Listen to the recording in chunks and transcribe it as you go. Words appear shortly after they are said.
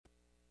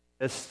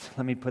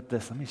Let me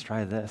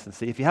try this and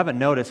see. If you haven't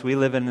noticed, we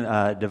live in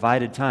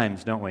divided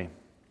times, don't we?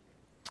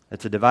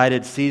 It's a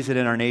divided season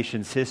in our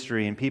nation's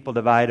history, and people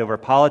divide over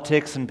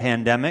politics and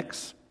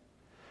pandemics.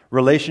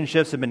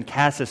 Relationships have been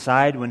cast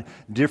aside when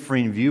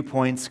differing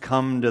viewpoints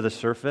come to the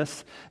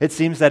surface. It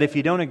seems that if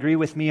you don't agree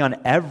with me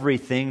on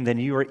everything, then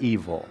you are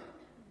evil.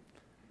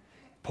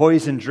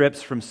 Poison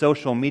drips from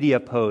social media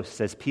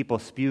posts as people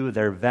spew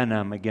their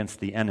venom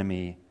against the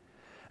enemy.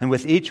 And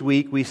with each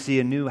week, we see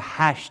a new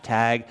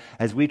hashtag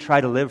as we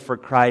try to live for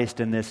Christ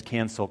in this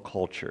cancel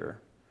culture.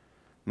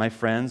 My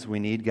friends, we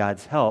need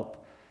God's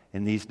help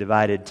in these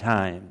divided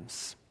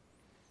times.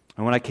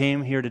 And what I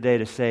came here today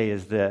to say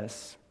is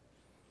this: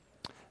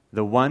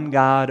 the one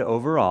God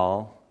over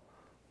all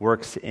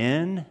works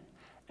in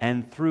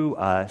and through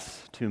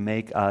us to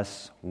make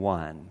us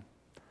one.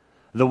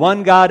 The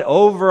one God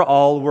over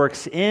all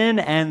works in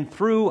and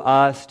through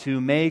us to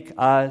make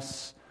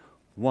us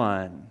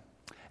one.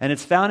 And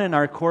it's found in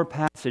our core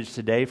passage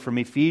today from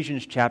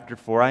Ephesians chapter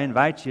 4. I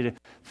invite you to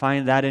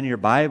find that in your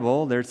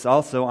Bible. There's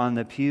also on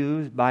the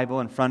Pew Bible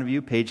in front of you,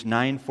 page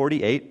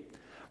 948.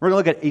 We're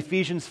going to look at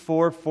Ephesians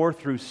 4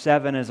 through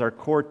 7 as our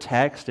core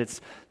text. It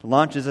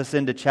launches us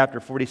into chapter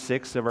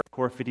 46 of our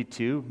Core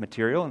 52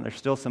 material, and there's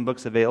still some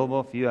books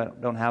available if you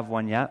don't have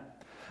one yet.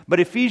 But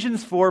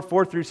Ephesians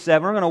 4 through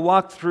 7, we're going to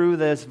walk through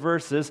these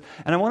verses,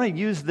 and I want to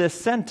use this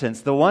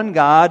sentence: the one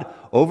God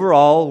over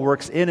all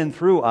works in and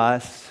through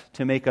us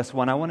to make us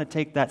one. I want to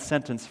take that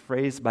sentence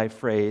phrase by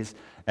phrase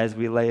as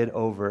we lay it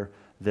over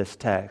this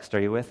text. Are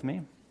you with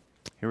me?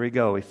 Here we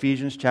go.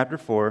 Ephesians chapter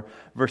 4,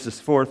 verses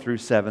 4 through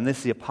 7. This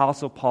is the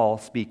Apostle Paul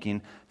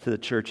speaking to the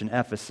church in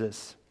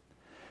Ephesus.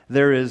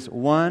 There is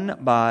one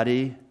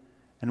body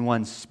and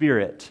one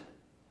Spirit,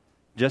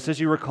 just as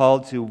you were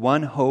called to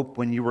one hope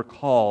when you were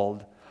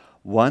called,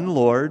 one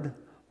Lord,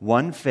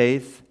 one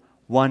faith,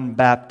 one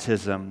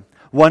baptism,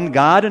 one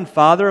God and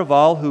Father of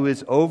all, who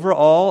is over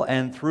all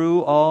and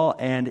through all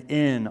and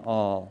in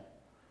all.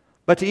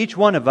 But to each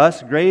one of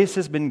us, grace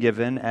has been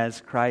given as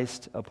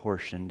Christ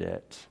apportioned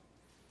it.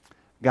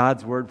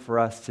 God's word for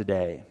us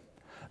today.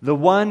 The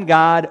one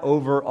God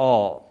over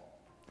all.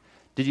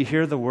 Did you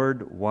hear the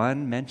word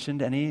one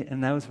mentioned any in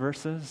those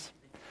verses?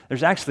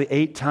 There's actually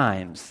 8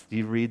 times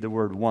you read the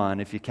word one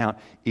if you count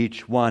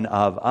each one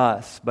of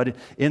us. But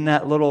in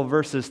that little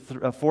verses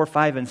 4,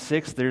 5, and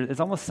 6, it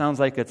almost sounds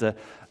like it's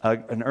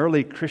an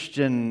early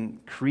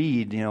Christian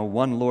creed,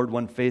 one Lord,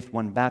 one faith,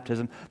 one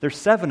baptism. There's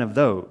 7 of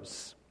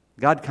those.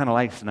 God kind of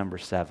likes the number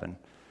 7.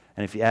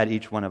 And if you add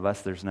each one of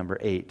us, there's number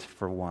 8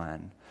 for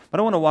one. But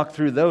I want to walk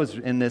through those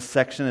in this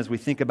section as we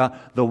think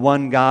about the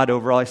one God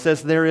over all. He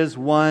says there is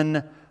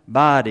one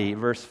body,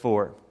 verse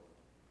 4.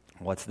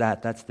 What's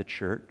that? That's the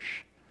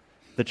church.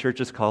 The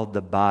church is called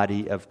the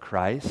body of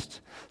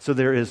Christ. So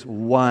there is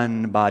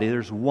one body.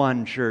 There's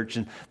one church,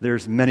 and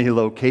there's many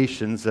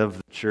locations of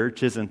the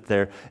church, isn't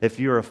there? If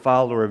you're a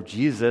follower of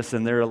Jesus,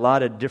 and there are a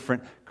lot of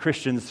different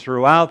Christians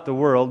throughout the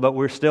world, but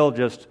we're still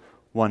just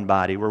one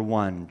body. We're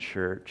one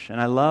church.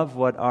 And I love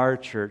what our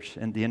church,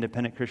 and the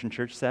Independent Christian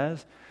Church,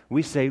 says.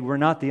 We say we're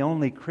not the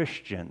only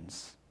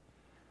Christians.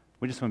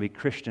 We just want to be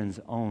Christians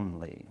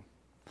only.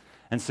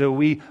 And so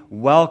we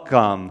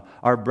welcome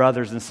our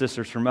brothers and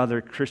sisters from other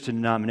Christian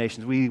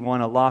denominations. We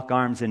want to lock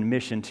arms in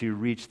mission to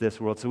reach this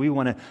world. So we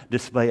want to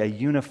display a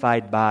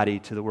unified body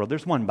to the world.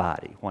 There's one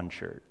body, one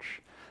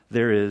church.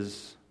 There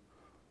is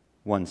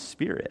one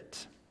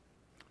Spirit.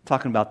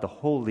 Talking about the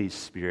Holy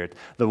Spirit,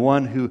 the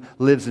one who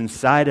lives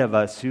inside of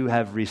us who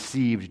have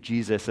received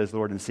Jesus as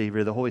Lord and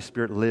Savior. The Holy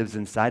Spirit lives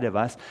inside of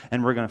us,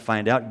 and we're going to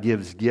find out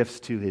gives gifts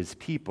to His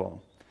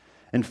people.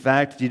 In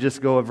fact, you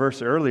just go a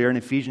verse earlier in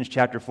Ephesians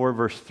chapter 4,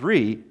 verse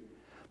 3,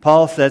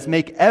 Paul says,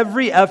 make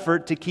every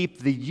effort to keep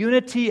the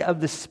unity of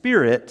the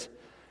Spirit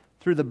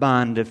through the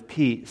bond of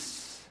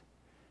peace.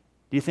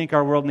 Do you think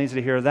our world needs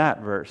to hear that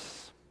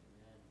verse?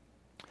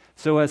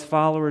 So as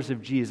followers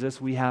of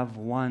Jesus, we have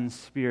one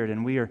Spirit,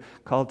 and we are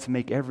called to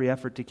make every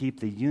effort to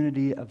keep the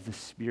unity of the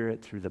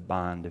Spirit through the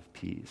bond of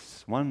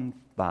peace. One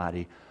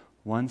body,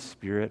 one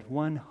Spirit,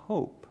 one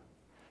hope.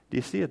 Do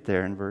you see it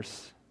there in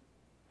verse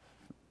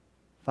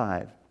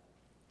 5?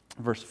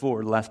 Verse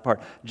 4, the last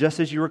part.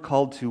 Just as you were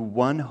called to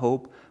one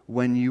hope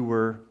when you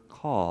were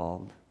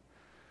called.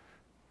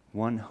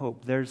 One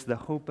hope. There's the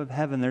hope of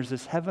heaven. There's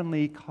this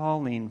heavenly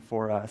calling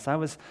for us. I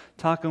was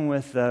talking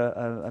with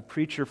a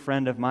preacher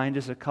friend of mine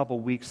just a couple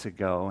weeks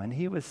ago, and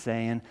he was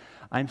saying,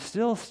 I'm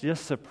still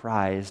just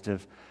surprised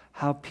of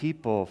how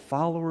people,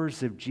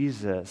 followers of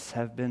Jesus,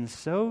 have been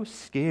so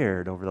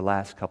scared over the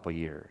last couple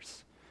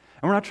years.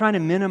 And we're not trying to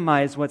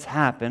minimize what's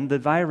happened. The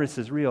virus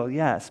is real,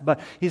 yes.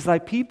 But he's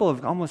like, people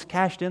have almost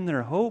cashed in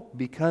their hope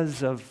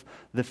because of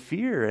the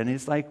fear. And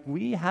he's like,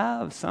 we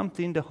have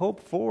something to hope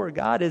for.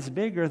 God is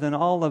bigger than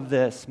all of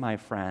this, my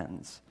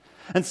friends.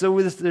 And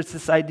so there's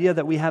this idea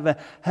that we have a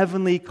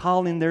heavenly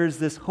calling. There's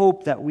this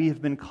hope that we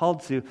have been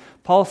called to.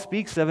 Paul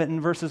speaks of it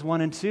in verses 1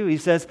 and 2. He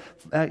says,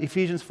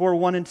 Ephesians 4,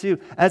 1 and 2,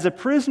 as a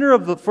prisoner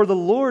for the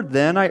Lord,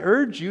 then, I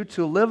urge you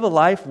to live a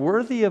life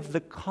worthy of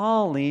the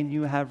calling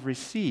you have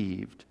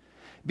received.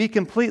 Be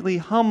completely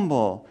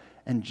humble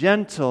and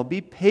gentle.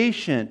 Be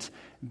patient,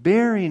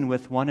 bearing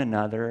with one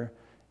another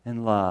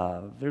in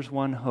love. There's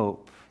one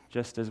hope,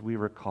 just as we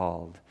were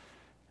called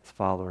as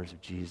followers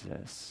of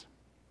Jesus.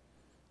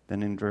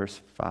 Then in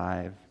verse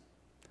 5,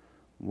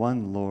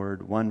 one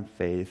Lord, one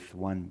faith,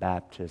 one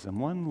baptism.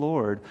 One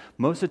Lord.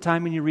 Most of the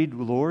time when you read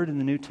Lord in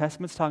the New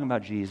Testament, it's talking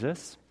about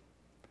Jesus.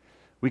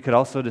 We could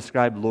also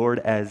describe Lord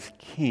as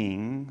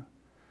King.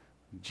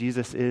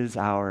 Jesus is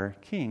our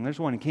King. There's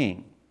one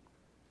King.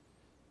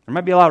 There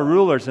might be a lot of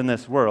rulers in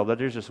this world, but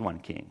there's just one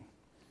King.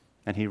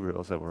 And he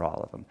rules over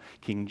all of them.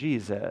 King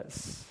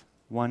Jesus.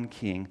 One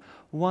King.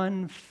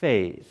 One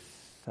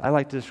faith. I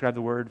like to describe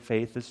the word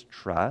faith as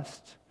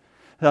trust.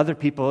 Other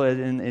people,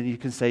 and you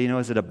can say,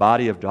 is it a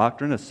body of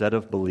doctrine, a set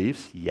of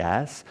beliefs?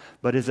 Yes.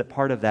 But is it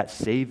part of that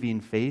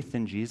saving faith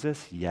in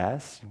Jesus?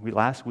 Yes.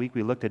 Last week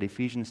we looked at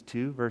Ephesians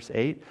 2, verse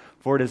 8.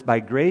 For it is by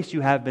grace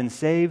you have been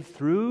saved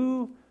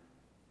through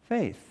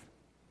faith.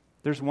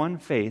 There's one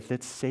faith,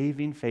 it's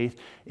saving faith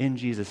in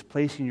Jesus,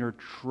 placing your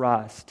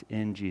trust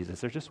in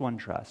Jesus. There's just one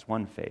trust,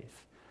 one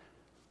faith,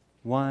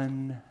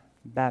 one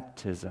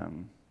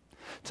baptism.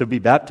 To be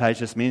baptized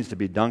just means to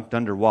be dunked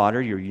under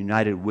water. You're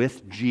united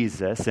with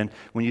Jesus. And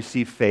when you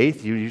see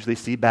faith, you usually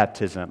see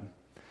baptism.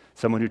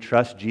 Someone who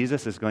trusts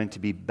Jesus is going to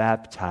be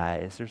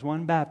baptized. There's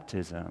one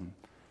baptism.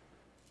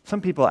 Some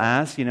people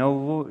ask,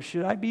 well,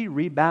 should I be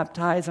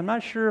rebaptized? I'm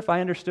not sure if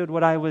I understood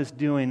what I was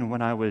doing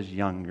when I was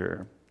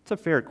younger. It's a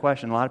fair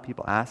question. A lot of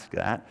people ask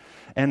that.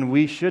 And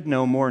we should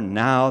know more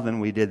now than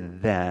we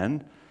did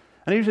then.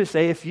 And I usually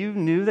say, if you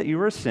knew that you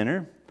were a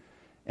sinner,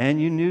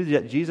 and you knew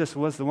that Jesus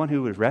was the one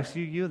who would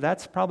rescue you,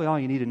 that's probably all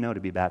you need to know to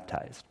be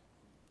baptized.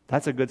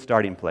 That's a good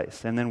starting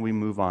place, and then we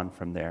move on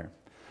from there.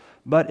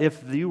 But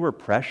if you were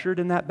pressured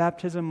in that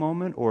baptism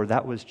moment, or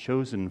that was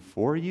chosen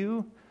for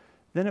you,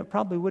 then it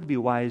probably would be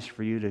wise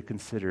for you to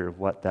consider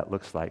what that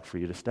looks like for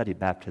you to study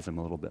baptism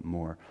a little bit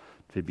more,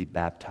 to be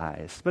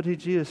baptized. But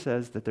Jesus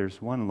says that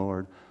there's one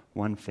Lord,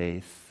 one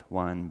faith,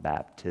 one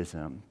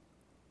baptism.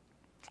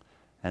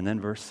 And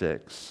then verse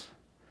 6.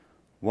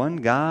 One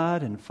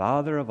God and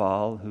Father of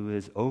all, who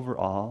is over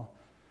all,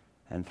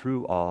 and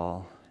through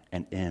all,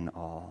 and in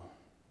all.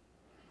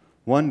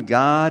 One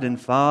God and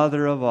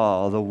Father of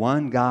all, the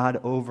one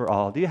God over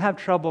all. Do you have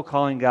trouble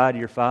calling God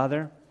your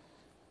Father?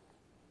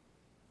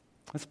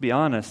 Let's be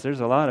honest,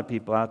 there's a lot of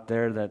people out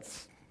there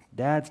that's,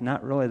 Dad's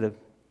not really the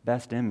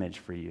best image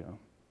for you.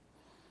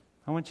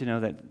 I want you to know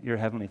that your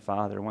Heavenly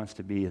Father wants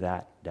to be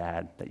that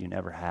dad that you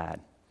never had.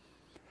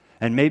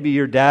 And maybe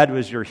your dad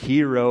was your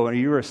hero and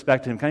you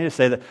respect him. Can I just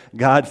say that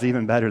God's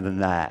even better than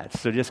that?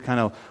 So just kind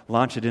of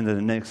launch it into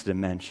the next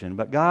dimension.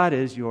 But God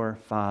is your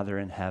Father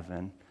in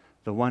heaven,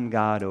 the one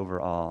God over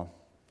all.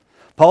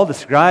 Paul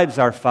describes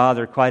our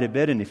Father quite a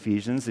bit in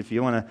Ephesians. If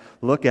you want to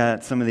look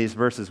at some of these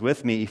verses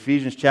with me,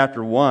 Ephesians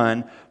chapter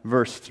 1,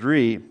 verse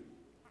 3.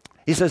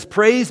 He says,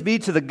 "Praise be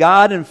to the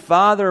God and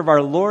Father of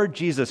our Lord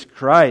Jesus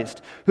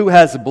Christ, who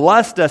has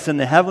blessed us in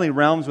the heavenly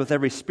realms with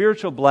every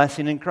spiritual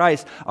blessing in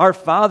Christ." Our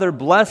Father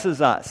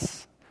blesses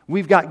us.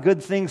 We've got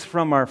good things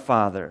from our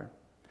Father.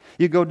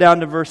 You go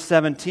down to verse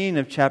 17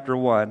 of chapter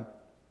 1.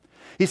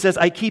 He says,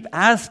 "I keep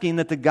asking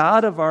that the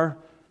God of our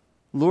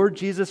Lord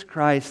Jesus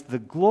Christ, the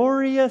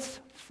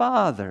glorious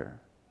Father,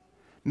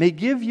 may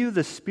give you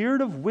the spirit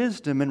of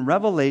wisdom and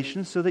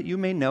revelation so that you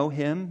may know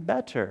Him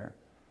better."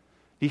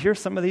 You hear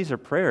some of these are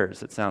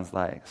prayers, it sounds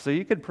like. So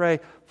you could pray,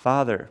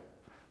 "Father,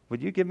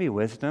 would you give me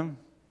wisdom?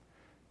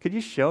 Could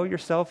you show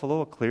yourself a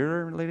little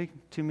clearer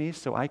to me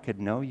so I could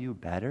know you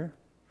better?"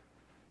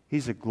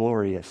 He's a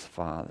glorious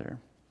Father.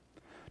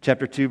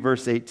 Chapter 2,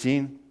 verse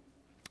 18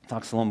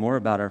 talks a little more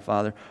about our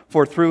Father.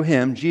 "For through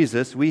Him,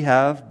 Jesus, we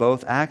have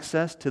both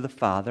access to the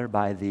Father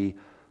by the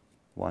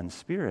one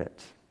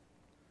Spirit."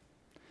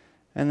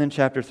 And then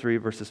chapter 3,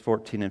 verses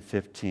 14 and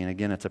 15.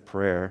 Again, it's a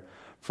prayer.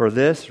 "For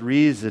this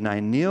reason I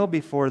kneel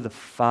before the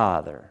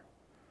Father,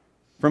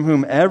 from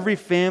whom every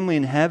family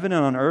in heaven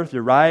and on earth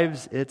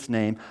derives its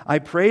name. I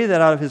pray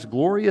that out of His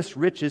glorious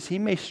riches He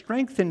may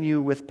strengthen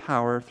you with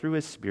power through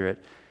His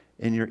Spirit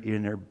in your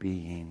inner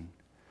being."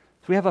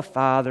 So we have a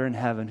Father in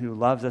heaven who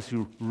loves us,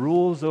 who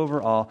rules over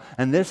all.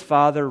 And this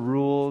Father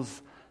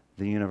rules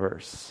the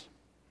universe.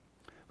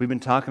 We've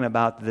been talking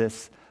about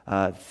this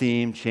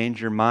theme,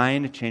 change your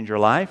mind, change your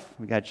life.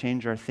 We've got to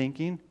change our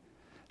thinking.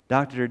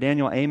 Dr.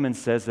 Daniel Amen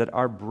says that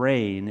our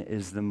brain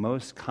is the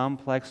most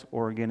complex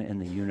organ in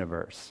the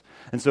universe.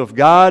 And so if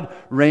God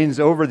reigns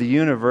over the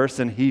universe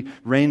and He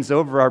reigns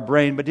over our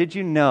brain, but did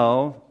you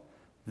know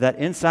that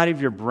inside of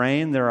your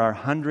brain there are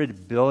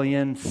 100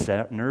 billion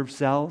nerve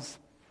cells?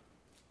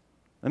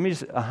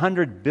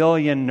 100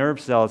 billion nerve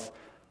cells.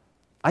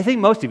 I think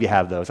most of you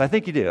have those. I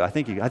think you do.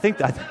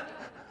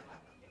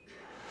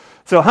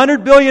 So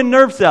 100 billion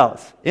nerve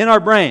cells in our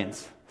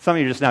brains. Some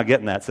of you are just now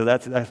getting that, so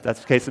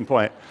that's case in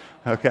point.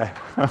 Okay.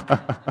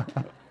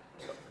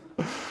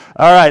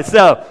 All right,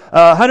 so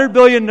 100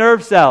 billion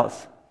nerve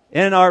cells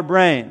in our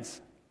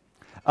brains.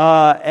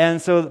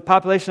 And so the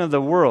population of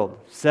the world,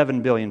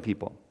 7 billion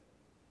people.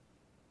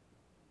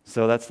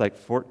 So that's like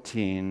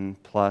 14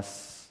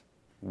 plus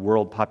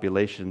world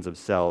populations of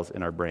cells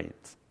in our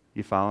brains.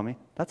 You follow me?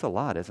 That's a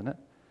lot, isn't it?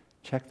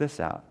 Check this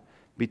out.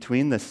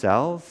 Between the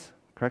cells,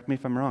 correct me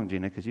if I'm wrong,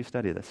 Gina, because you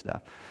study this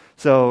stuff.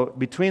 So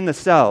between the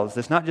cells,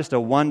 there's not just a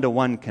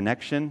one-to-one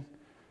connection,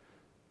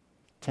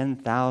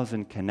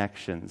 10,000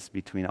 connections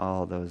between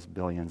all those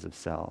billions of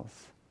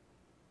cells.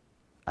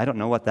 I don't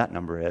know what that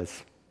number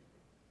is.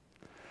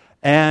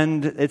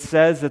 And it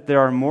says that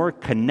there are more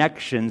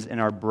connections in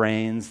our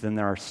brains than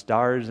there are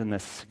stars in the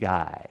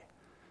sky.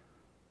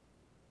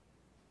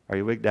 Are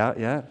you wigged out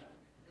yet?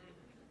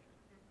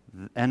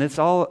 And it's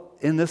all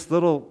in this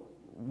little,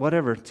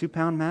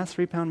 2-pound mass,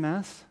 3-pound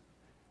mass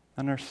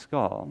on our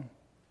skull.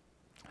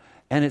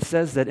 And it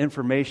says that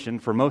information,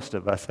 for most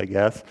of us, I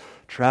guess,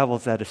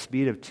 travels at a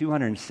speed of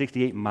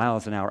 268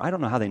 miles an hour. I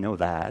don't know how they know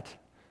that.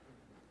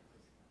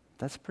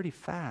 That's pretty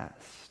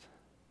fast.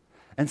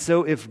 And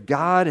so if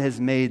God has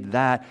made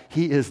that,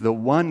 He is the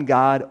one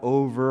God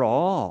over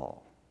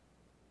all.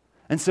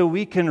 And so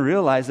we can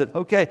realize that,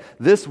 okay,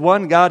 this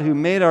one God who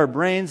made our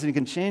brains and He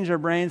can change our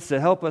brains to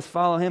help us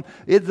follow Him,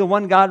 is the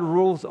one God who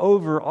rules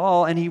over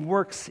all, and He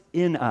works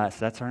in us.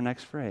 That's our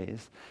next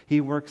phrase. He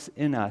works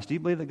in us. Do you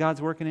believe that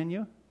God's working in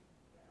you?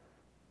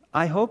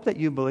 I hope that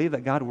you believe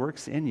that God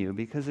works in you,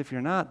 because if you're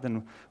not,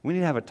 then we need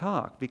to have a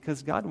talk,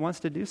 because God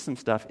wants to do some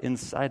stuff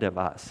inside of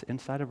us,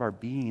 inside of our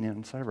being,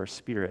 inside of our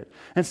spirit.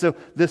 And so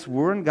this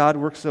word God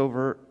works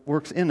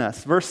in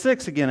us. Verse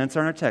 6 again, it's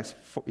on our text,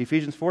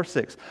 Ephesians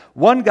 4:6.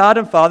 One God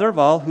and Father of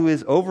all, who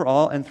is over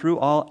all and through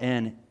all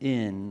and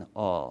in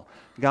all.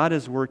 God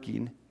is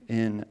working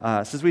in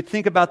us. As we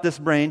think about this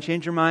brain,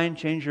 change your mind,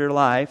 change your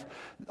life.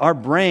 Our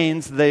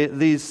brains,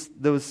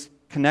 those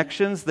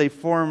connections, they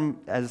form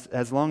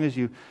as long as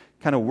you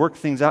kind of work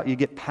things out. You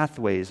get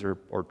pathways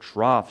or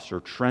troughs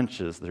or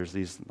trenches. There's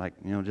these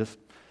just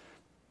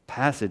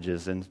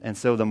passages, and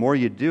so the more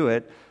you do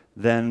it,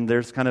 then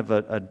there's kind of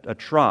a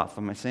trough.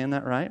 Am I saying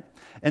that right?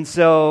 And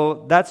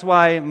so that's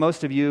why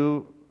most of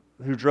you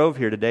who drove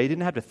here today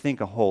didn't have to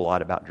think a whole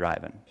lot about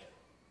driving.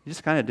 You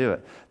just kind of do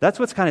it. That's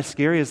what's kind of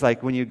scary, is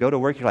like when you go to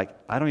work, you're like,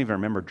 I don't even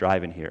remember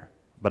driving here,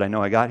 but I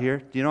know I got here.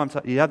 Do you know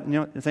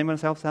does anyone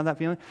else have that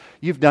feeling?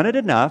 You've done it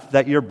enough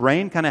that your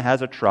brain kind of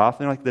has a trough,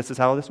 and you're like, this is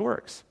how this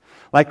works.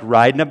 Like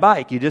riding a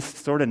bike. You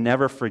just sort of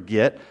never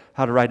forget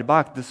how to ride a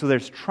bike. So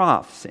there's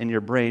troughs in your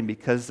brain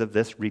because of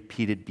this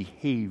repeated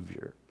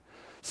behavior.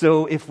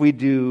 So if we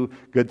do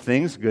good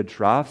things, good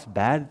troughs,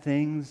 bad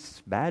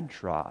things, bad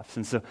troughs.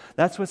 And so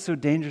that's what's so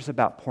dangerous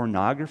about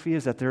pornography,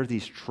 is that there are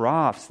these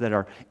troughs that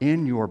are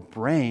in your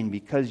brain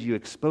because you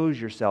expose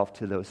yourself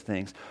to those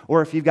things.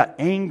 Or if you've got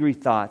angry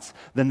thoughts,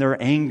 then there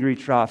are angry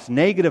troughs.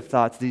 Negative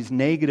thoughts, these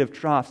negative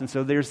troughs. And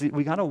so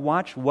we got to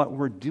watch what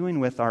we're doing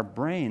with our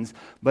brains.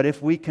 But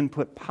if we can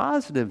put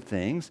positive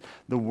things,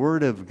 the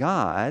Word of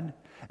God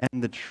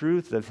and the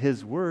truth of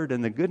His Word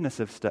and the goodness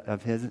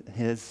of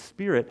His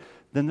Spirit,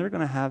 then they're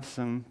going to have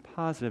some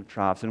positive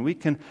troughs. And we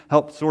can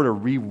help sort of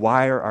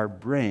rewire our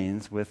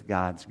brains with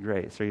God's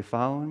grace. Are you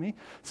following me?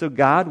 So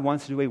God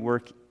wants to do a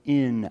work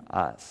in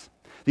us.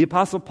 The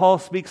Apostle Paul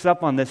speaks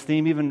up on this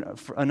theme even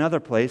another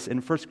place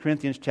in 1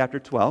 Corinthians chapter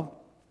 12.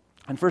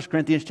 In 1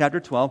 Corinthians chapter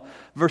 12,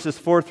 verses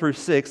 4 through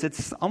 6,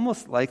 it's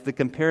almost like the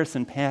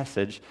comparison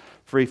passage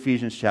for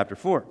Ephesians chapter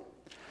 4.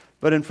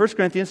 But in 1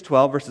 Corinthians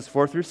 12, verses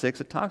 4 through 6,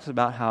 it talks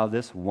about how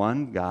this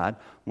one God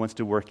wants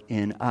to work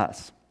in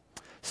us.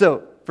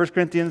 So, 1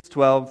 Corinthians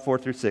 12, 4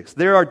 through 6.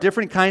 There are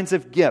different kinds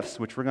of gifts,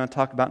 which we're going to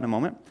talk about in a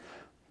moment,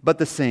 but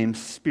the same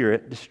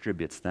Spirit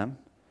distributes them.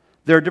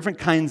 There are different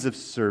kinds of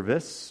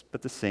service,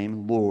 but the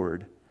same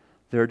Lord.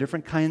 There are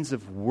different kinds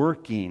of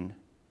working,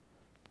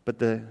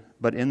 but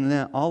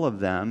in all of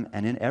them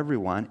and in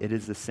everyone, it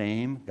is the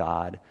same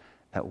God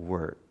at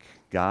work.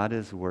 God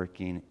is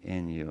working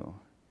in you.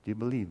 Do you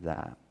believe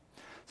that?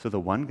 So the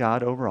one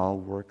God overall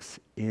works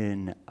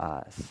in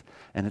us.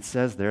 And it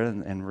says there,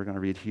 and we're going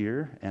to read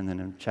here, and then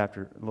a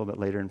little bit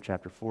later in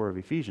chapter 4 of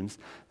Ephesians,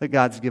 that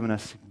God's given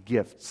us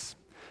gifts.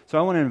 So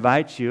I want to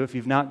invite you, if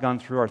you've not gone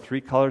through our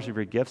 3 Colors of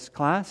Your Gifts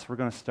class, we're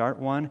going to start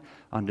one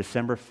on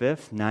December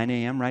 5th, 9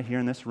 a.m. right here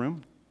in this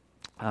room.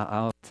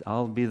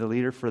 I'll be the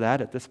leader for that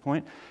at this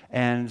point.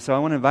 And so I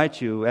want to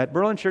invite you. At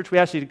Berlin Church, we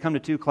ask you to come to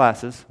 2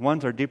 classes.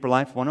 One's our Deeper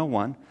Life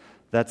 101.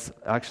 That's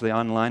actually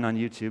online on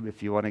YouTube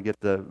if you want to get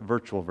the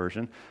virtual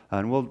version.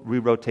 And we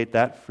rotate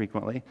that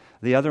frequently.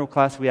 The other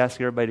class we ask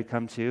everybody to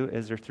come to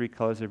is our 3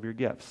 Colors of Your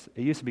Gifts.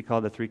 It used to be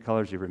called the 3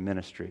 Colors of Your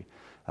Ministry,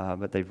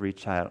 but they've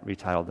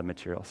retitled the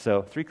material.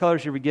 So 3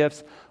 Colors of Your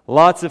Gifts,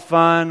 lots of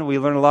fun. We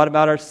learn a lot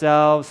about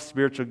ourselves,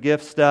 spiritual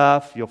gift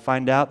stuff. You'll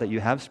find out that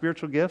you have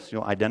spiritual gifts.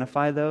 You'll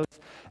identify those.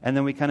 And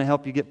then we kind of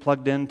help you get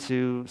plugged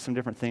into some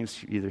different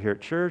things, either here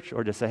at church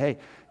or just say, hey,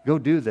 go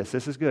do this.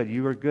 This is good.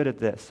 You are good at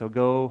this. So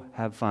go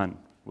have fun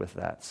with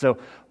that. So I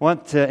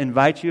want to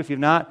invite you, if you've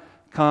not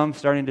come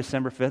starting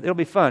December 5th. It'll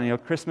be fun.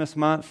 Christmas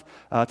month,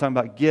 talking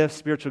about gifts,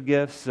 spiritual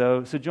gifts.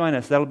 So join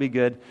us. That'll be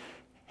good.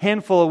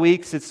 Handful of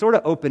weeks. It's sort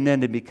of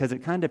open-ended because it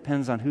kind of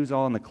depends on who's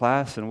all in the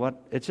class and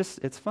what.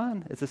 It's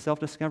fun. It's a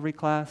self-discovery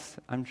class.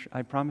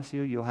 I promise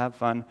you'll have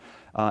fun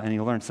and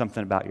you'll learn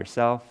something about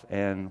yourself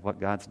and what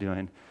God's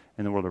doing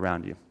in the world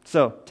around you.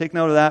 So take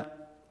note of that.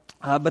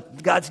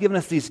 But God's given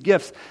us these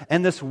gifts.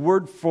 And this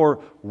word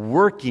for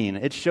working,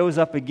 it shows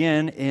up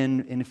again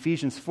in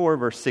Ephesians 4,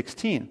 verse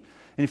 16.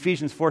 In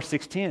Ephesians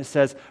 4:16 it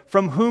says,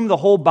 "From whom the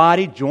whole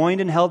body, joined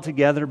and held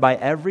together by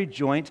every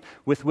joint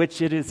with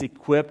which it is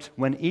equipped,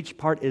 when each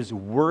part is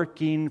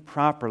working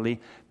properly,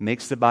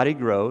 makes the body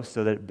grow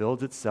so that it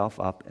builds itself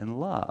up in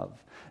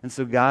love." And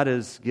so God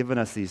has given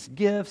us these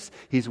gifts.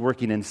 He's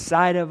working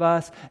inside of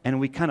us, and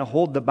we kind of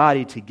hold the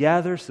body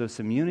together, so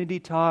some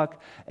unity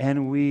talk,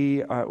 and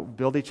we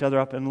build each other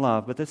up in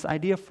love. But this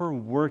idea for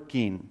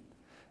working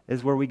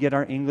is where we get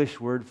our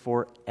English word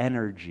for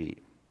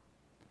energy.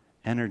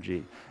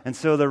 Energy. And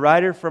so the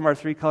writer from our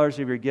Three Colors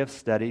of Your Gift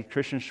study,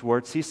 Christian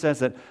Schwartz, he says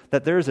that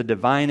there is a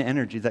divine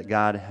energy that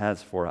God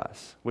has for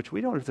us, which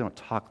we don't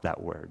talk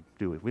that word,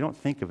 do we? We don't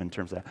think of in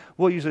terms of that.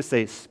 We'll usually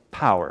say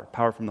power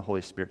from the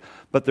Holy Spirit.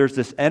 But there's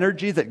this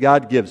energy that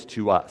God gives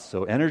to us.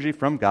 So energy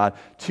from God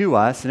to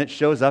us, and it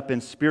shows up in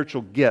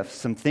spiritual gifts,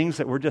 some things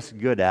that we're just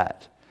good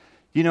at.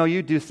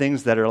 You do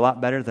things that are a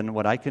lot better than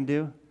what I can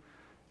do,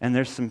 and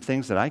there's some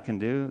things that I can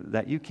do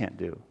that you can't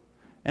do.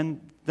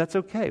 And that's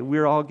okay.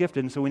 We're all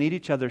gifted, and so we need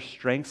each other's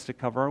strengths to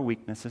cover our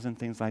weaknesses and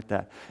things like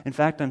that. In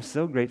fact, I'm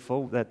so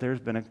grateful that there's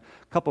been a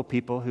couple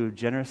people who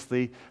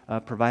generously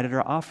provided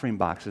our offering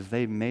boxes.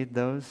 They made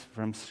those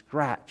from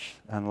scratch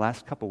in the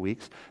last couple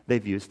weeks.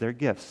 They've used their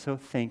gifts. So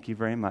thank you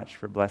very much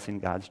for blessing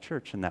God's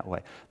church in that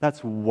way.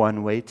 That's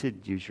one way to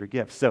use your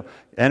gifts. So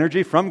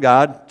energy from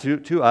God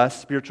to us,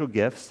 spiritual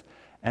gifts,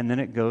 and then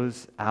it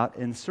goes out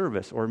in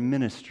service or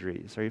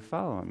ministries. Are you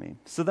following me?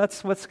 So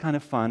that's what's kind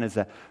of fun, is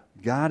that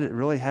God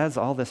really has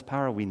all this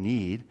power we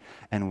need,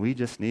 and we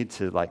just need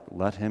to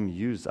let Him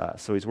use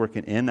us. So He's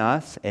working in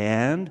us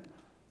and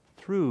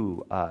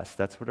through us.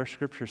 That's what our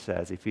scripture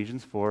says,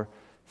 Ephesians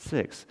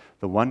 4:6.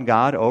 The one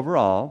God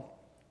overall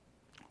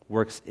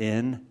works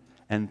in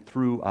and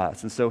through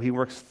us. And so He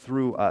works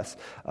through us.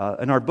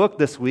 In our book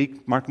this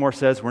week, Mark Moore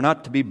says we're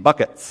not to be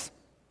buckets.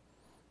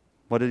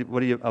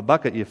 A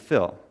bucket you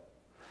fill.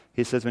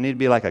 He says we need to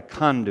be like a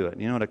conduit.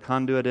 You know what a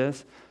conduit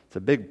is? It's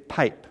a big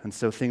pipe, and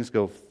so things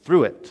go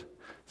through it.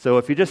 So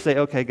if you just say,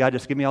 okay, God,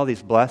 just give me all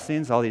these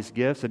blessings, all these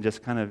gifts, and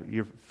just kind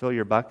of fill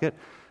your bucket,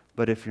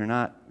 but if you're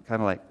not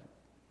kind of like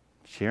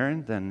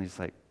sharing, then He's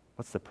like,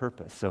 what's the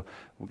purpose? So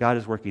God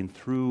is working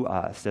through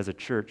us as a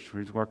church.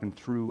 He's working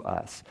through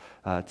us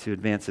to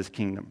advance His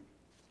kingdom.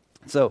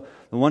 So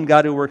the one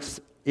God who works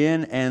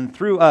in and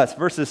through us.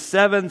 Verses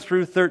 7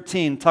 through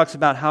 13 talks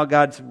about how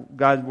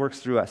God works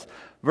through us.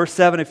 Verse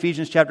 7,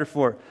 Ephesians chapter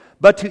 4.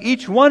 But to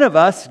each one of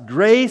us,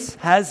 grace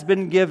has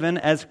been given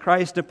as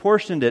Christ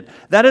apportioned it.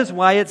 That is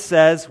why it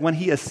says, when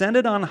He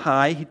ascended on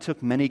high, He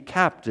took many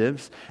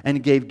captives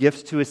and gave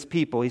gifts to His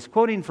people. He's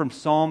quoting from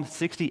Psalm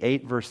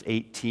 68, verse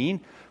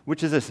 18,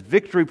 which is this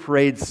victory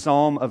parade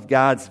psalm of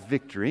God's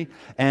victory.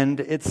 And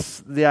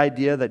it's the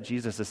idea that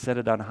Jesus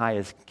ascended on high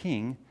as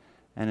King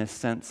and has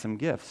sent some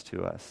gifts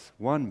to us.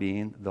 One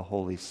being the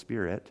Holy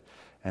Spirit,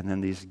 and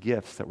then these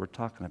gifts that we're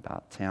talking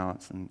about,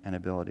 talents and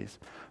abilities.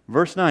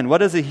 Verse 9, what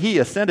does He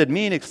ascended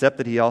mean except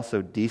that He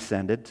also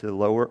descended to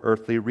lower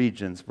earthly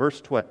regions?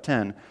 Verse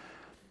 10,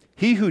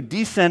 He who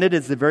descended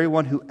is the very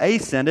one who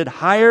ascended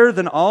higher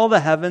than all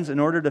the heavens in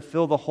order to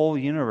fill the whole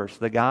universe,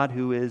 the God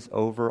who is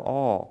over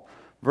all.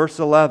 Verse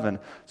 11,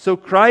 so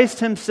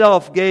Christ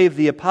Himself gave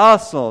the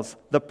apostles,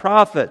 the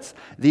prophets,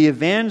 the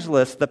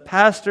evangelists, the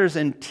pastors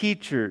and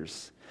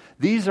teachers.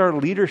 These are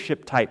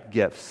leadership type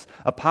gifts.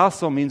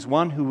 Apostle means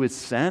one who is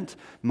sent,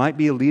 might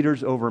be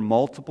leaders over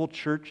multiple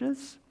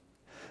churches.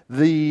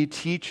 The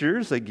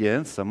teachers,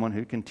 again, someone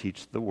who can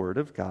teach the Word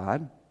of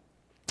God.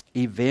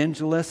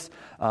 Evangelists,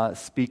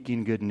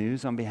 speaking good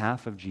news on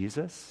behalf of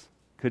Jesus.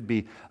 Could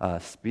be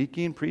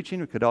speaking,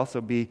 preaching. It could also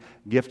be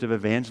gift of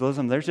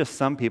evangelism. There's just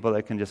some people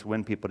that can just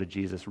win people to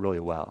Jesus really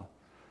well.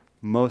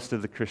 Most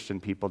of the Christian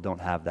people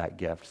don't have that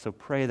gift. So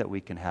pray that we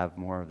can have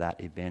more of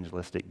that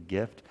evangelistic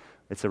gift.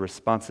 It's a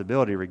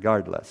responsibility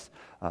regardless.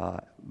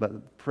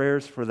 But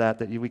prayers for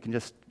that we can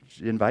just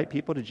invite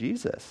people to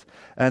Jesus.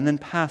 And then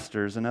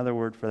pastors, another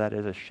word for that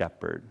is a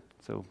shepherd.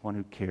 So one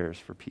who cares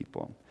for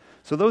people.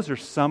 So those are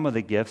some of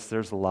the gifts.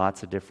 There's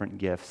lots of different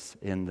gifts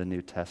in the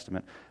New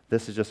Testament.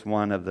 This is just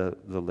one of the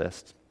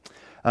list.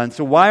 And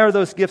so why are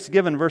those gifts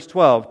given? Verse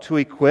 12, to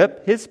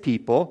equip His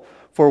people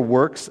for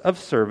works of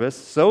service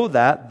so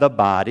that the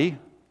body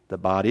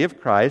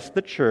of Christ,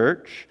 the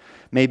church,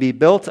 may be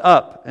built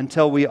up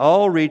until we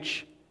all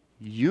reach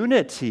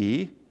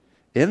unity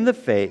in the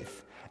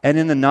faith and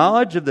in the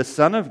knowledge of the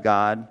Son of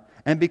God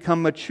and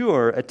become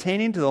mature,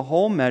 attaining to the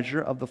whole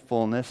measure of the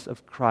fullness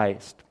of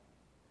Christ.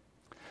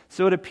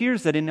 So it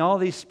appears that in all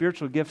these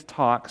spiritual gift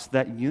talks,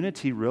 that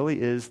unity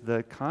really is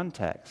the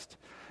context.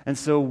 And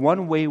so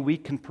one way we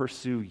can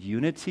pursue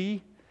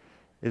unity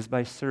is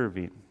by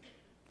serving,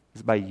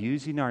 is by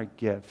using our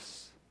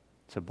gifts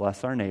to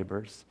bless our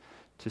neighbors,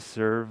 to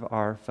serve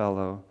our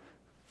fellow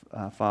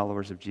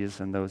followers of Jesus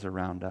and those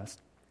around us.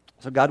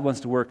 So God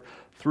wants to work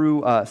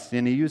through us,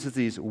 and He uses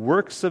these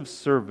works of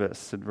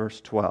service in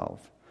verse 12.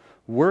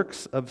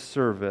 Works of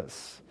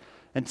service.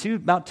 And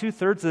about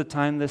 2/3 of the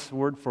time, this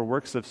word for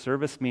works of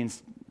service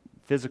means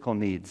physical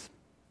needs.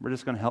 We're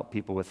just going to help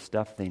people with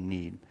stuff they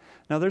need.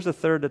 Now, there's a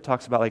third that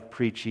talks about like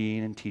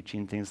preaching and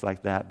teaching, things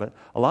like that, but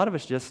a lot of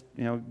it's just,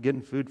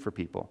 getting food for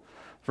people.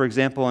 For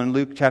example, in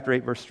Luke chapter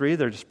 8, verse 3,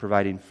 they're just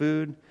providing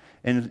food.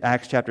 In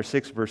Acts chapter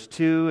 6, verse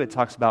 2, it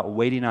talks about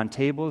waiting on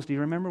tables. Do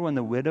you remember when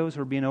the widows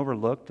were being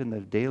overlooked in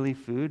the daily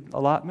food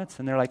allotments?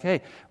 And they're like,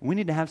 hey, we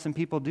need to have some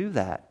people do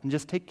that and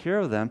just take care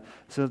of them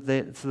so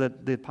that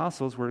the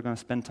apostles were going to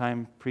spend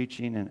time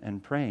preaching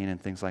and praying and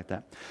things like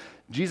that.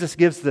 Jesus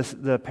gives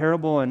the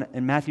parable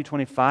in Matthew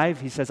 25.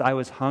 He says, I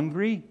was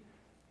hungry,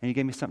 and you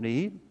gave me something to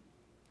eat.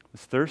 I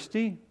was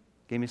thirsty,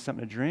 gave me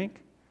something to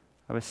drink.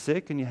 I was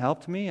sick, and you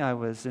helped me. I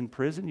was in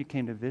prison, you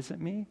came to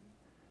visit me.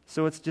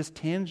 So it's just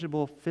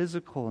tangible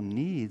physical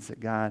needs that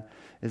God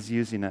is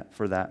using it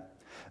for that.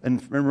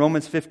 And in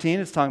Romans 15,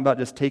 it's talking about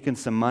just taking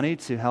some money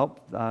to help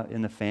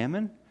in the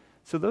famine.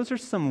 So those are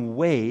some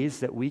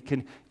ways that we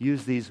can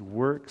use these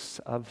works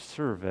of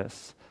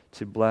service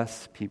to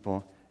bless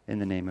people in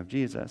the name of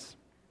Jesus.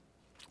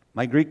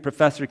 My Greek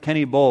professor,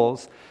 Kenny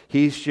Bowles,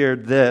 he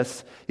shared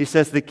this. He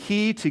says, the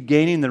key to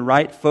gaining the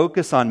right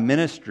focus on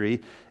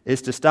ministry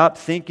is to stop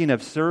thinking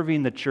of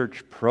serving the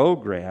church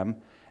program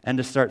and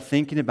to start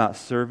thinking about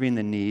serving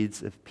the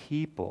needs of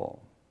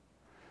people.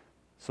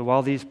 So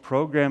while these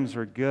programs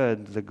are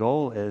good, the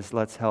goal is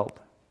let's help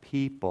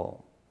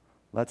people.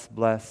 Let's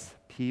bless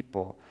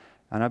people.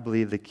 And I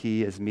believe the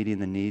key is meeting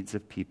the needs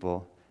of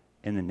people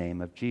in the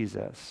name of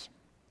Jesus.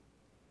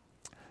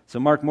 So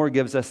Mark Moore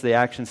gives us the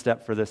action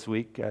step for this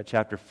week,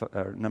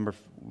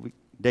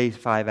 day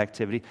 5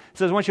 activity. It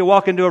says once you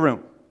walk into a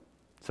room,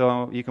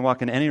 so you can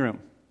walk into any room,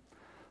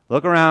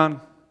 look around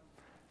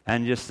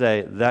and just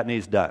say, that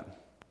needs done.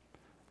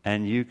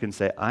 And you can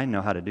say, I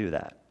know how to do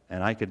that,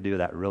 and I could do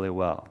that really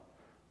well.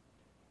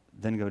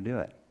 Then go do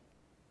it.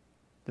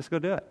 Just go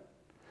do it.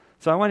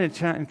 So I want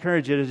to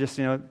encourage you to just,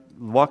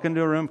 walk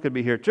into a room. Could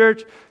be here at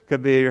church,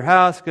 could be your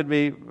house, could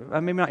be,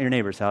 maybe not your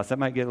neighbor's house. That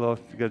might get a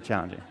little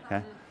challenging,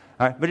 okay?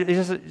 All right, but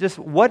it's just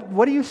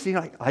what do you see?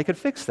 I could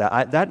fix that.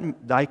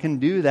 I can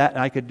do that,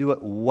 and I could do it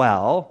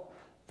well.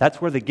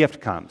 That's where the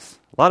gift comes.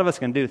 A lot of us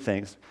can do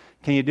things.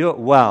 Can you do it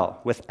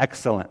well, with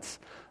excellence?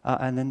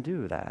 And then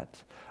do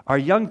that. Our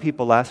young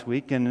people last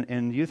week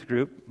in youth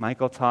group,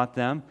 Michael taught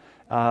them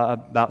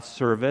about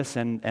service,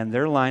 and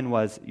their line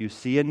was, you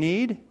see a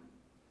need,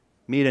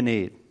 meet a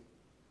need.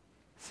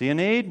 See a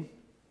need,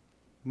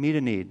 meet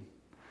a need.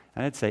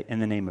 And I'd say in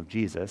the name of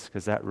Jesus,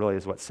 because that really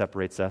is what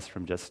separates us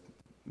from just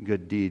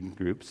good deed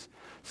groups.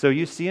 So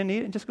you see a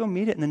need, and just go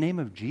meet it in the name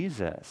of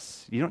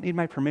Jesus. You don't need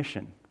my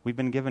permission. We've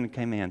been given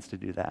commands to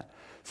do that.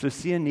 So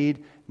see a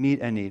need, meet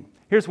a need.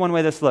 Here's one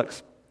way this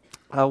looks.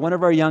 One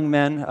of our young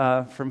men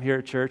from here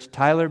at church,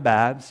 Tyler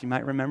Babs, you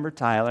might remember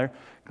Tyler,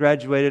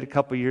 graduated a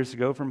couple years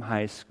ago from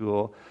high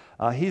school.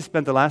 He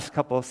spent the last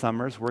couple of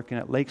summers working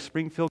at Lake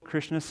Springfield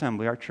Christian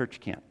Assembly, our church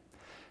camp.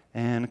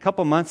 And a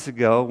couple months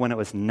ago, when it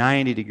was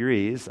 90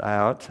 degrees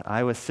out,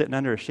 I was sitting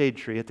under a shade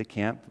tree at the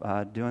camp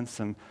doing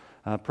some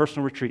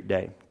personal retreat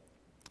day.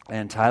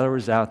 And Tyler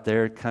was out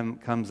there,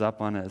 comes up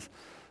on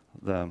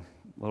the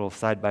little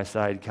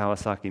side-by-side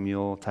Kawasaki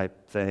mule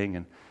type thing,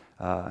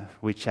 and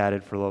we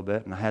chatted for a little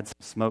bit, and I had some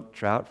smoked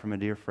trout from a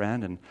dear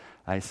friend, and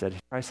I said,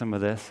 try some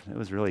of this. It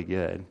was really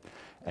good.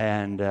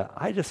 And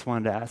I just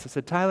wanted to ask, I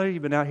said, Tyler,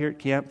 you've been out here at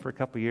camp for a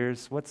couple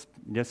years. What's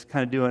just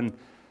kind of doing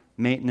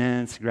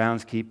maintenance,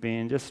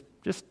 groundskeeping,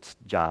 just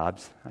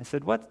jobs. I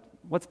said,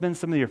 what's been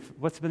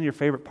your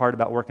favorite part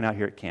about working out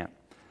here at camp?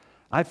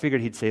 I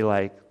figured he'd say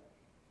like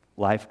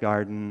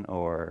lifeguarding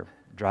or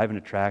driving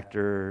a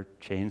tractor,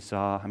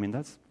 chainsaw. I mean,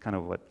 that's kind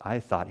of what I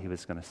thought he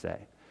was going to say.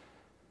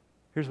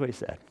 Here's what he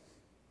said.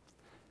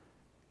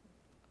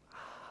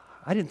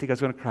 I didn't think I was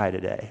going to cry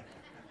today.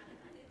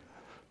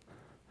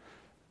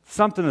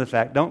 Something to the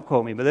fact, don't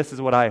quote me, but this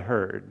is what I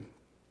heard.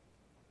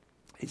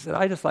 He said,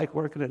 I just like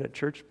working at a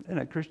church in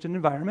a Christian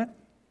environment.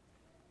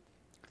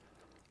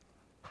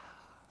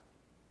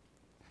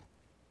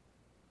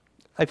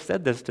 I've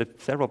said this to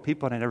several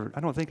people, and I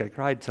don't think I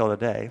cried till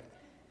today.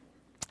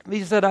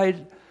 He said,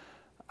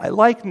 I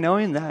like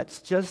knowing that it's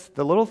just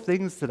the little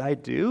things that I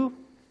do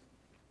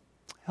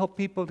help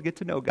people to get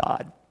to know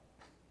God.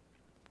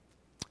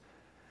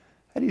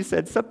 And he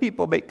said, some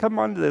people may come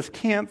onto this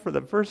camp for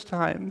the first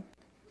time,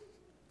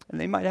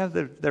 and they might have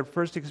their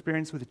first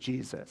experience with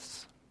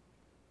Jesus.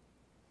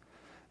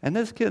 And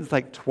this kid's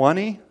like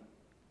 20,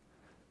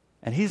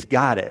 and he's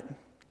got it.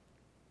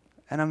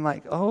 And I'm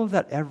like, oh,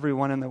 that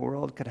everyone in the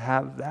world could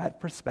have that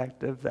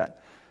perspective,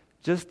 that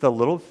just the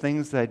little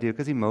things that I do,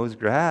 because he mows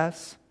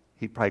grass,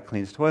 he probably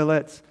cleans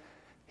toilets,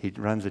 he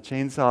runs a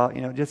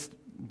chainsaw, just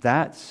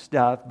that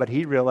stuff. But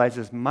he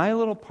realizes my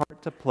little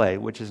part to play,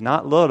 which is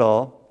not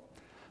little,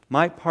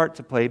 my part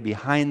to play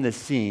behind the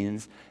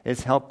scenes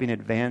is helping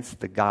advance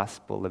the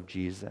gospel of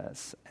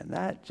Jesus. And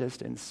that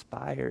just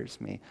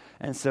inspires me.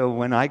 And so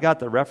when I got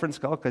the reference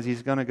call, because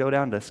he's going to go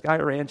down to Sky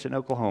Ranch in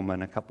Oklahoma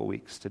in a couple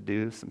weeks to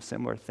do some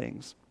similar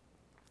things,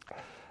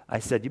 I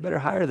said, you better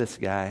hire this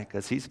guy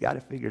because he's got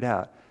it figured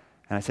out.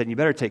 And I said, you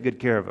better take good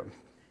care of him.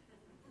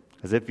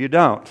 Because if you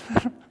don't,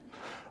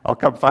 I'll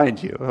come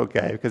find you,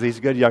 okay? Because he's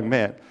a good young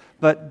man.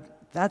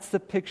 But that's the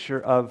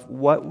picture of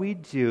what we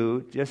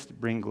do just to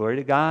bring glory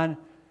to God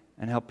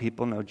and help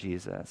people know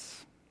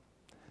Jesus.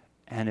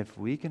 And if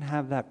we can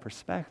have that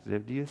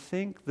perspective, do you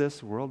think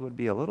this world would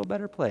be a little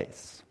better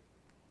place?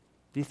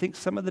 Do you think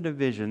some of the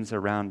divisions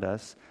around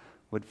us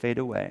would fade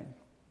away?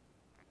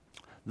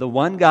 The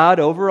one God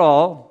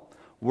overall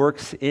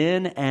works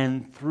in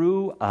and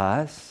through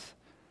us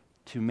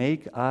to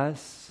make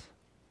us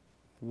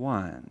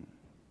one.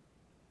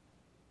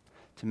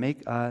 To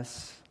make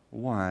us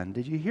one.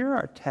 Did you hear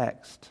our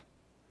text?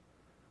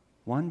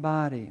 One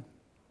body,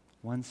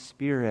 one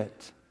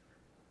Spirit,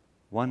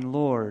 one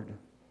Lord,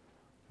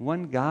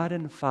 one God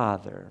and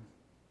Father.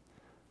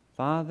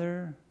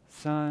 Father,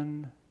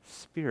 Son,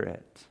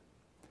 Spirit.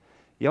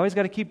 You always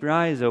got to keep your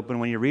eyes open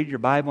when you read your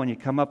Bible and you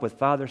come up with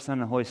Father, Son,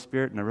 and Holy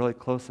Spirit in a really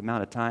close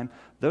amount of time.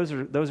 Those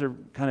are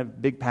kind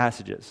of big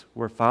passages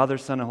where Father,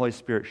 Son, and Holy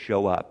Spirit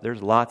show up.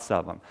 There's lots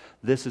of them.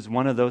 This is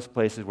one of those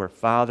places where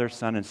Father,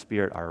 Son, and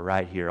Spirit are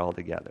right here all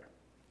together.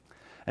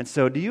 And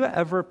so do you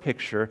ever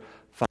picture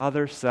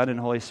Father, Son, and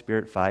Holy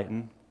Spirit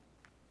fighting?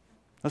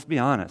 Let's be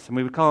honest. And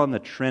we would call them the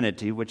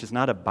Trinity, which is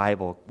not a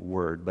Bible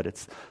word, but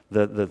it's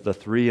the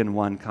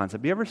three-in-one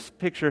concept. Do you ever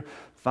picture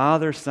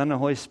Father, Son,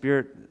 and Holy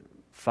Spirit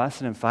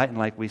fussing and fighting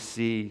like we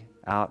see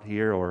out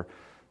here, or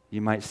you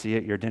might see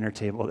at your dinner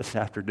table this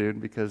afternoon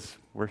because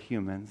we're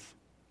humans?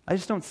 I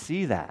just don't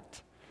see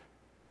that.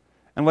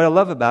 And what I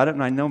love about it,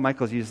 and I know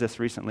Michael's used this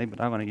recently,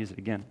 but I want to use it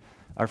again.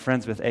 Our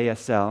friends with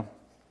ASL,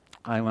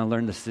 I want to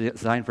learn the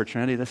design for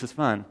Trinity. This is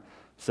fun.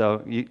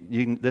 So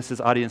this is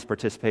audience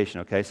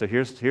participation, okay? So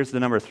here's the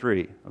number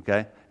 3,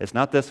 okay? It's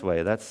not this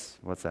way.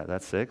 What's that?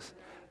 That's 6?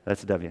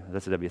 That's a W.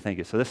 That's a W. Thank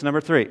you. So this is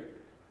number 3. So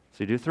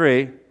you do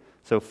 3.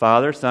 So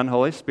Father, Son,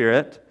 Holy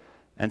Spirit.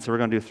 And so we're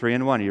going to do 3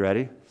 in 1. Are you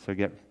ready? So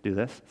do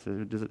this.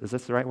 So is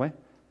this the right way?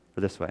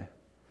 Or this way?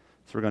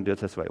 So we're going to do it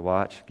this way.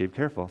 Watch. Be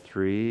careful.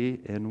 3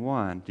 in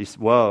 1.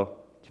 Whoa.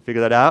 Did you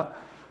figure that out?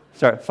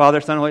 Start.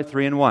 Father, Son, Holy,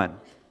 3 in 1.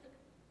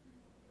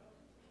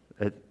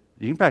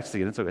 You can practice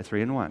again. It's okay.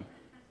 3 in 1.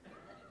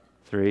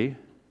 3.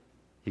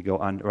 You go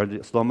on,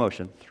 or slow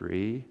motion.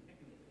 3,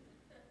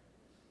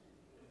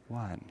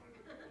 1.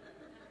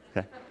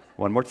 Okay.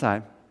 One more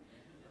time.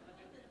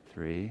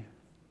 3.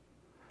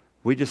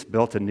 We just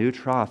built a new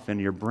trough in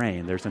your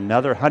brain. There's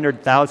another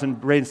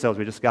 100,000 brain cells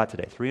we just got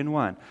today. 3 in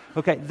 1.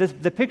 Okay,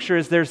 the picture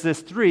is there's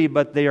this 3,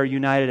 but they are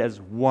united as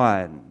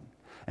one.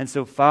 And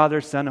so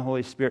Father, Son, and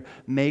Holy Spirit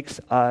makes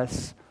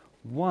us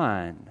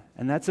one.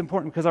 And that's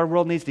important because our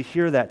world needs to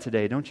hear that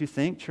today, don't you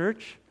think,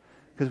 church?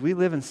 Because we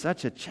live in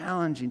such a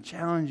challenging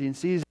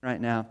season right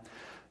now.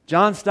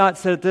 John Stott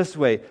said it this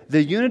way: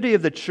 the unity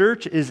of the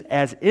church is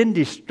as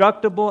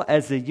indestructible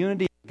as the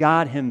unity of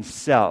God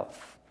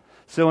Himself.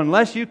 So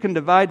unless you can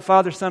divide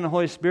Father, Son, and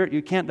Holy Spirit,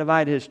 you can't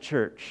divide His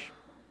church.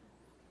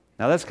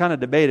 Now that's kind of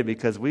debated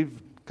because we've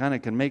kind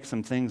of can make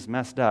some things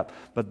messed up.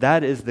 But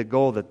that is the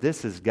goal, that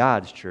this is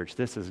God's church.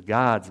 This is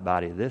God's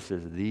body. This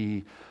is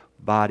the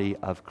body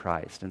of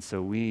Christ. And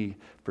so we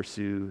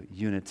pursue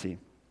unity.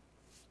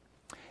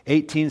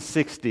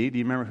 1860, do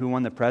you remember who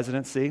won the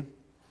presidency? You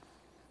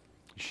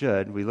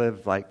should. We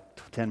live like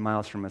 10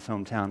 miles from his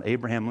hometown.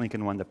 Abraham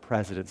Lincoln won the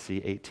presidency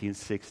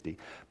 1860.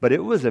 But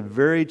it was a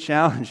very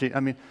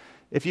challenging,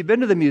 if you've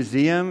been to the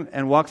museum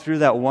and walked through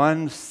that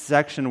one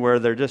section where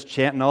they're just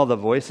chanting all the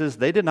voices,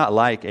 they did not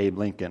like Abe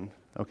Lincoln.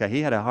 Okay,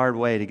 he had a hard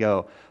way to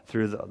go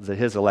through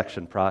his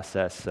election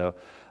process. So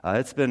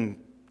it's been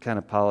kind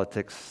of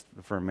politics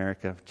for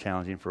America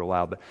challenging for a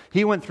while. But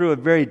he went through a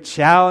very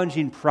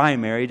challenging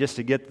primary just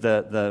to get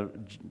the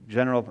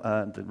general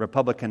the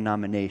Republican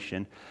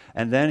nomination.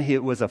 And then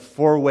it was a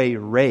 4-way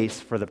race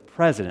for the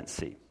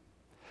presidency.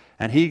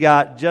 And he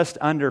got just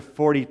under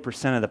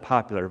 40% of the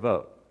popular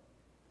vote,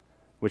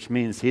 which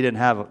means he didn't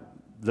have,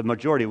 the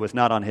majority was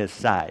not on his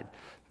side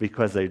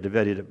because they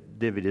divided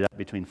up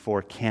between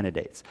 4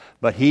 candidates.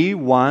 But he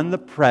won the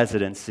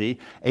presidency.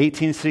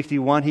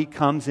 1861, he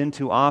comes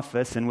into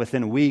office, and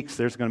within weeks,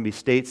 there's going to be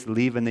states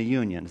leaving the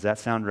Union. Does that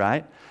sound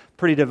right?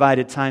 Pretty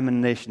divided time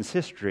in the nation's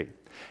history.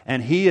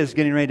 And he is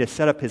getting ready to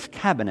set up his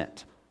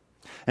cabinet.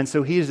 And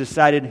so he's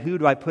decided, who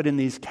do I put in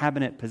these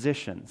cabinet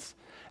positions?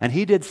 And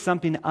he did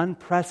something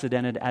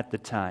unprecedented at the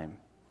time.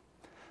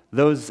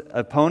 Those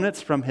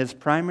opponents from his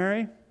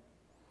primary,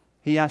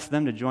 he asked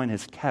them to join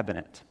his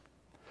cabinet.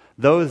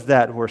 Those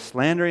that were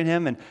slandering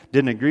him and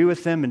didn't agree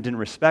with him and didn't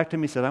respect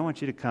him, he said, I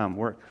want you to come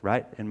work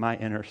right in my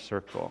inner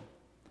circle.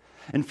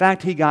 In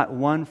fact, he got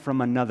one from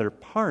another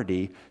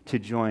party to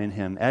join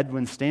him,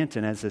 Edwin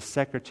Stanton, as his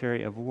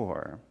Secretary of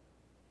War.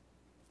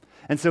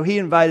 And so he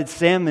invited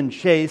Salmon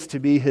Chase to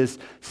be his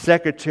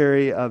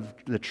Secretary of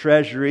the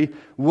Treasury.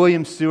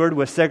 William Seward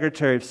was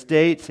Secretary of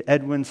State.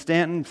 Edwin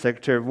Stanton,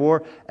 Secretary of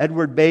War.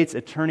 Edward Bates,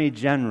 Attorney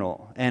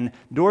General. And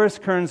Doris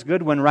Kearns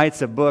Goodwin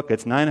writes a book.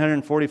 It's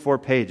 944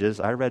 pages.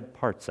 I read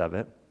parts of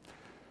it.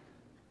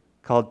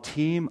 Called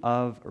Team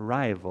of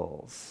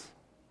Rivals.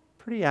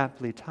 Pretty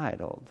aptly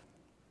titled.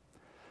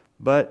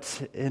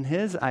 But in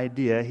his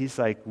idea, he's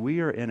like, we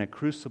are in a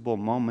crucible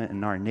moment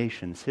in our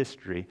nation's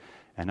history,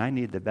 and I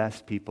need the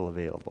best people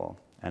available.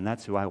 And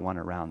that's who I want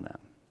around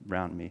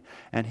me.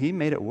 And he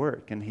made it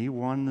work, and he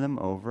won them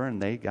over,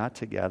 and they got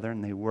together,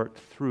 and they worked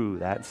through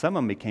that. Some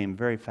of them became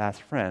very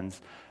fast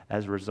friends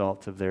as a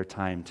result of their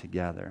time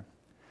together.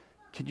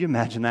 Could you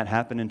imagine that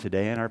happening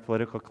today in our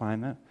political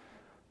climate?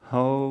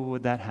 How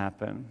would that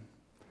happen?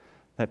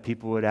 That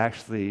people would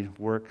actually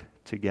work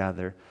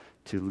together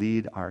to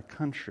lead our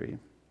country.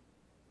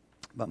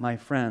 But my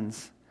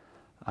friends,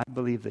 I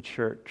believe the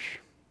church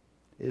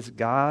is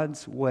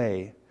God's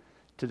way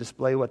to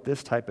display what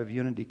this type of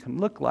unity can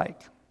look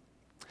like.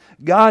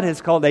 God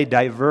has called a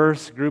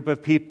diverse group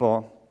of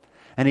people,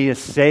 and He has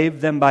saved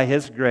them by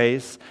His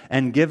grace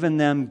and given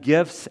them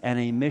gifts and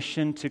a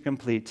mission to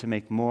complete to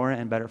make more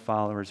and better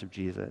followers of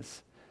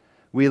Jesus.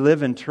 We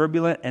live in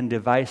turbulent and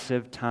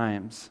divisive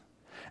times.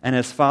 And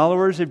as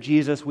followers of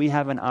Jesus, we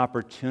have an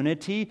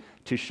opportunity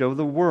to show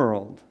the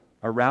world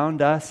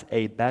around us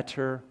a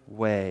better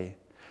way,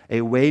 a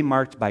way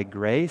marked by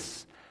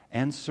grace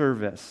and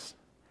service,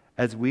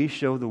 as we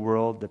show the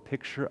world the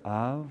picture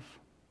of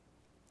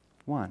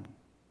one.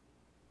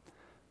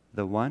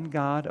 The one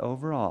God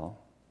over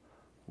all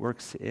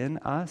works in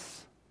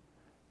us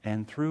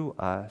and through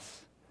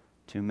us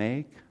to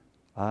make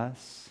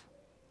us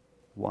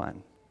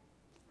one.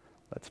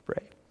 Let's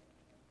pray.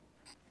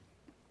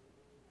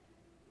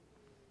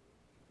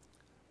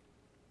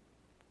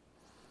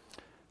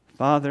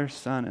 Father,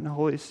 Son, and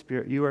Holy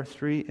Spirit, you are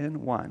three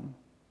in one.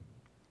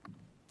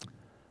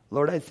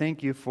 Lord, I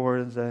thank you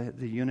for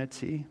the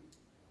unity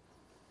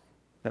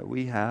that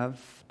we have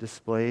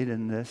displayed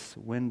in this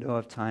window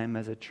of time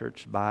as a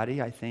church body.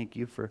 I thank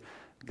you for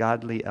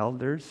godly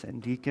elders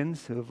and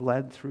deacons who have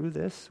led through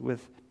this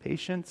with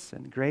patience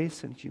and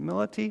grace and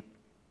humility.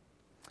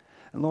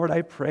 And Lord,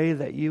 I pray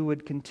that you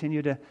would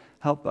continue to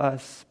help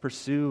us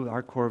pursue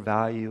our core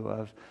value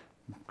of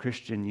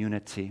Christian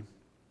unity.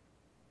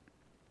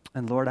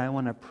 And Lord, I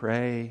want to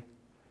pray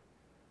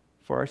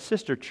for our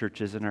sister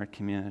churches in our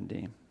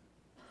community.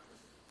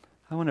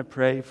 I want to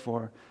pray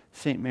for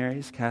St.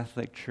 Mary's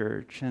Catholic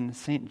Church and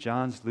St.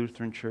 John's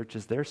Lutheran Church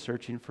as they're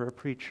searching for a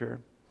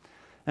preacher,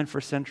 and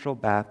for Central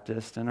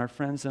Baptist and our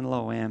friends in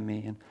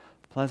Loami and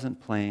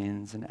Pleasant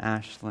Plains and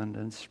Ashland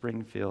and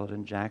Springfield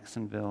and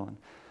Jacksonville. And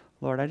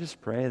Lord, I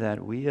just pray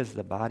that we as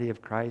the body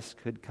of Christ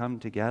could come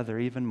together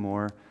even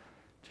more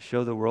to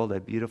show the world a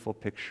beautiful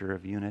picture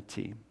of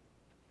unity.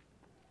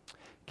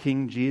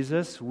 King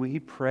Jesus, we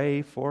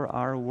pray for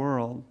our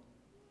world.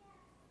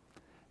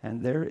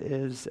 And there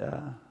is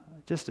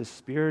just a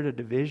spirit of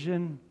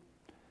division,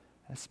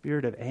 a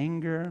spirit of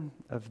anger,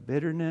 of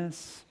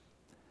bitterness.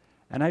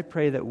 And I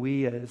pray that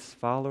we as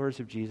followers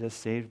of Jesus,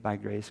 saved by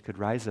grace, could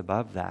rise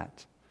above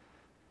that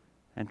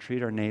and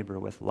treat our neighbor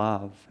with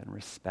love and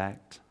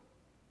respect.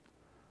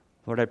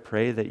 Lord, I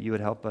pray that you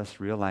would help us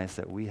realize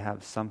that we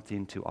have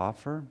something to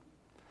offer,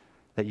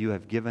 that you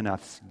have given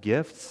us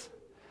gifts,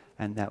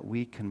 and that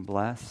we can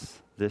bless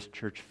this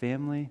church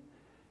family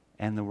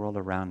and the world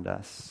around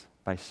us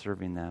by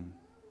serving them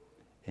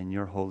in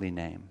your holy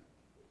name.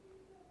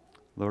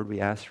 Lord,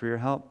 we ask for your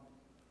help,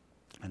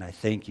 and I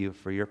thank you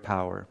for your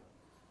power.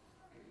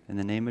 In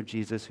the name of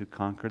Jesus, who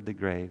conquered the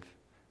grave,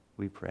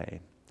 we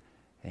pray.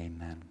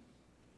 Amen.